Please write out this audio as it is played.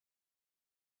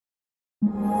Hello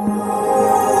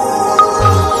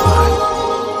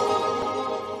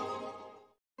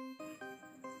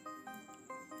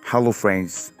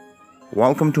friends,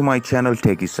 welcome to my channel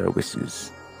Techie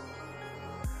Services.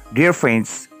 Dear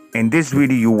friends, in this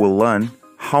video you will learn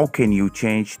how can you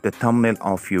change the thumbnail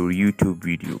of your YouTube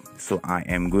video. So I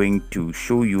am going to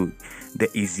show you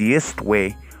the easiest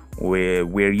way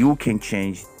where you can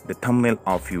change the thumbnail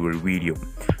of your video.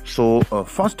 So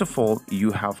first of all,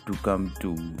 you have to come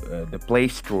to the Play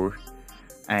Store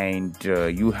and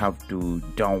you have to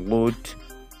download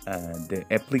the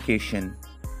application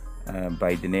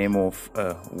by the name of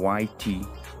YT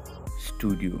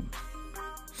Studio.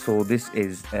 So this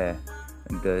is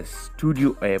the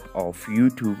studio app of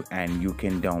YouTube and you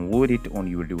can download it on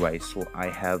your device. So I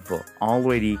have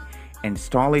already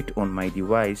installed it on my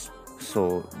device,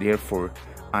 so therefore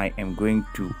I am going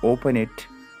to open it.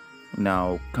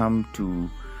 Now come to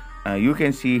you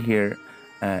can see here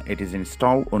it is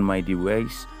installed on my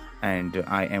device and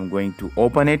I am going to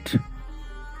open it.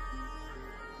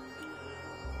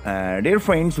 Dear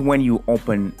friends, when you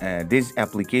open this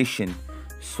application,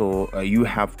 so you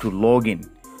have to log in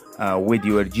with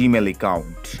your Gmail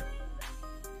account.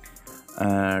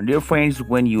 Dear friends,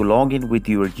 when you log in with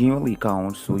your Gmail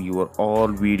account, so your all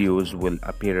videos will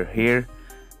appear here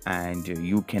and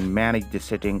you can manage the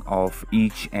setting of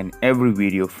each and every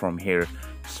video from here.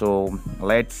 So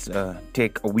let's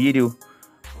take a video.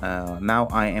 Now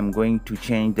I am going to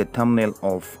change the thumbnail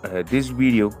of this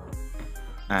video.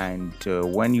 And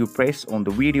when you press on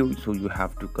the video, so you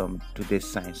have to come to this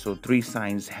sign. So 3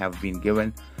 signs have been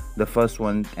given. The first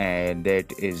one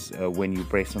that is when you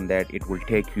press on that, it will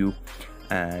take you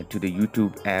to the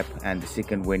YouTube app, and the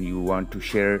second when you want to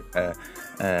share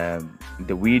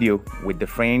the video with the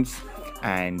friends,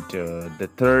 and the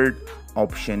third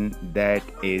option that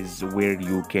is where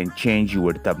you can change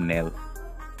your thumbnail.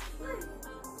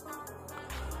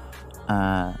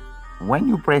 When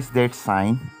you press that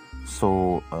sign,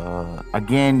 so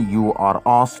again you are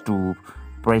asked to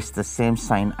press the same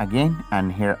sign again,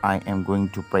 and here I am going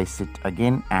to press it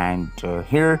again, and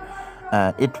here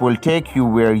it will take you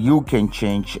where you can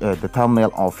change the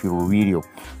thumbnail of your video.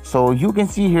 So you can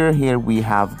see here we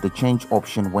have the change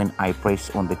option. When I press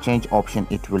on the change option,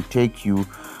 it will take you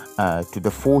to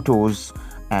the photos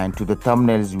and to the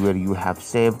thumbnails where you have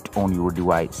saved on your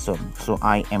device. So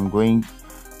I am going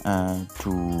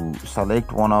to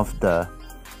select one of the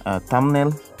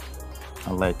thumbnail.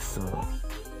 Let's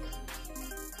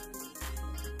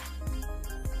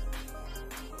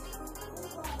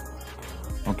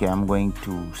okay, I'm going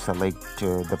to select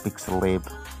the Pixel Lab,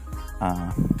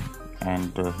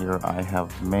 and here I have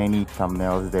many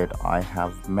thumbnails that I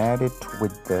have made it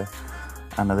with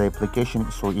another application.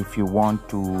 So if you want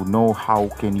to know how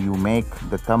can you make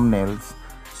the thumbnails,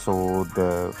 so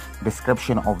the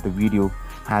description of the video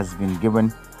has been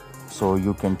given, so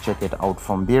you can check it out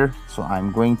from there. So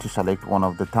I'm going to select one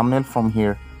of the thumbnail from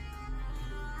here.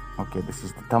 Okay, this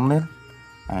is the thumbnail,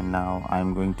 and now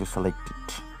I'm going to select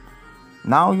it.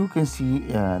 Now you can see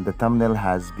the thumbnail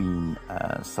has been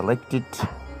selected,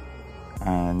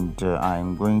 and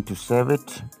I'm going to save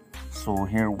it. So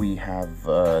here we have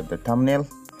the thumbnail,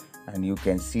 and you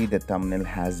can see the thumbnail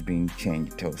has been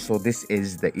changed. So this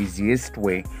is the easiest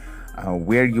way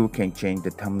where you can change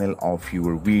the thumbnail of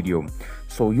your video.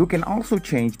 So you can also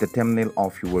change the thumbnail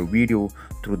of your video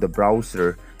through the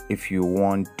browser if you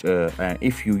want,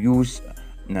 if you use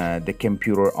the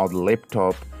computer or the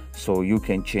laptop, so you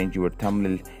can change your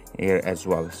thumbnail here as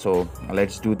well. So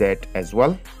let's do that as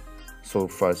well. So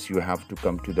first you have to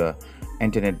come to the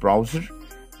internet browser,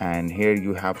 and here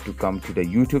you have to come to the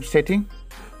YouTube setting.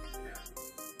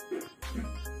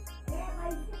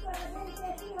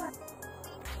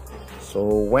 So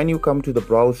when you come to the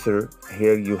browser,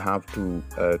 here you have to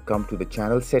come to the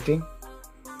channel setting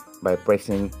by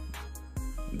pressing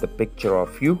the picture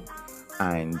of you,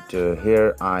 and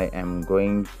here I am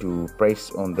going to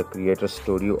press on the Creator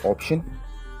Studio option.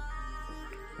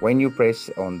 When you press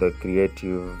on the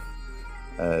Creator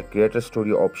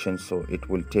Studio option, so it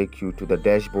will take you to the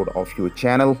dashboard of your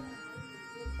channel.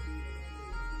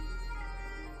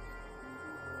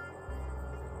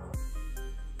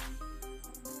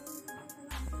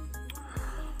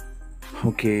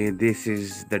 Okay, this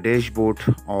is the dashboard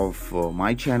of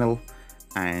my channel,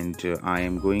 and I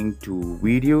am going to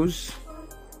videos.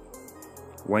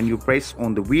 When you press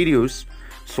on the videos,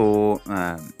 so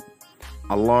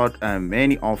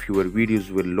many of your videos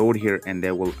will load here and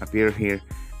they will appear here,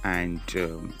 and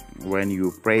when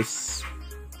you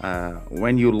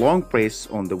long press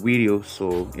on the video,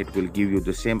 so it will give you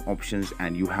the same options,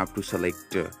 and you have to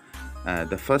select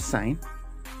the first sign.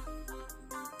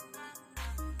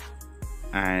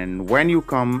 and when you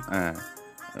come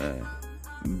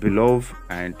below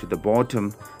and to the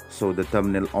bottom, so the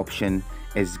thumbnail option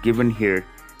is given here,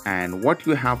 and what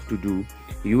you have to do,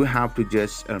 you have to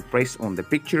just press on the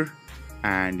picture,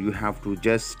 and you have to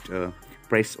just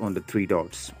press on the three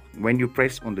dots. When you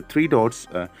press on the three dots,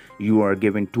 you are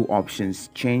given two options: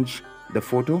 change the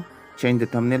photo, change the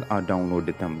thumbnail, or download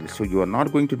the thumbnail. So you are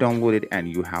not going to download it, and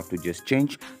you have to just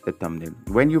change the thumbnail.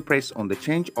 When you press on the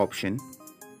change option,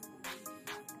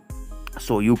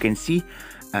 so you can see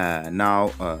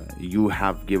now you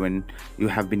have been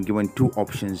given two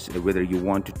options, whether you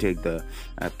want to take the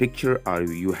picture or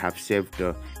you have saved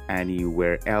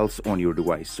anywhere else on your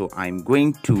device. So I'm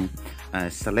going to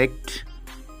select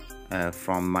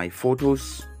from my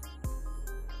photos.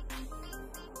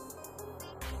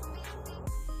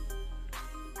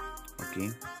 Okay,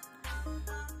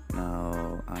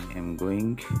 now I am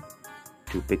going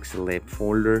to Pixel Lab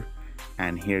folder,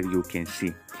 and here you can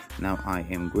see, now I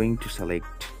am going to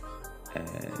select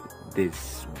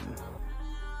this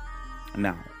one.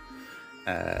 Now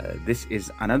this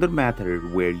is another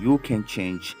method where you can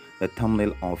change the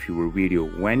thumbnail of your video.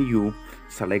 When you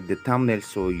select the thumbnail,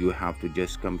 so you have to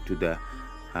just come to the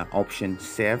option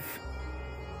save,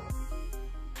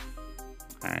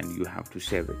 and you have to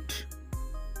save it.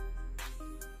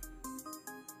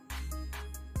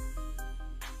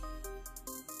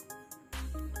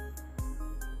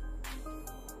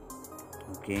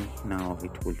 Okay, now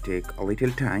it will take a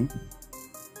little time.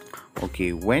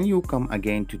 Okay, when you come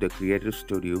again to the Creator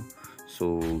Studio,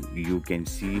 so you can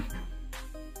see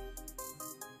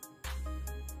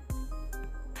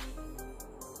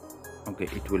okay,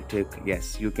 it will take,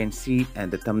 yes, you can see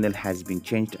the thumbnail has been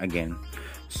changed again.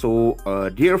 So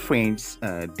dear friends,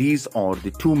 these are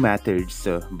the two methods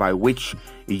by which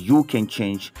you can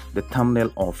change the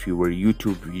thumbnail of your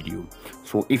YouTube video.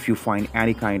 So if you find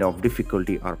any kind of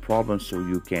difficulty or problem, so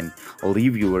you can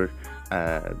leave your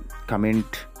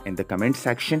comment in the comment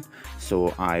section,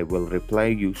 so I will reply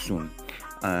you soon.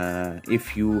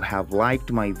 If you have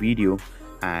liked my video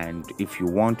and if you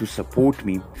want to support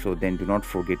me, so then do not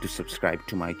forget to subscribe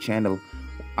to my channel.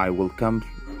 I will come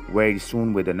very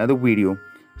soon with another video.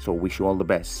 So wish you all the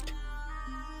best.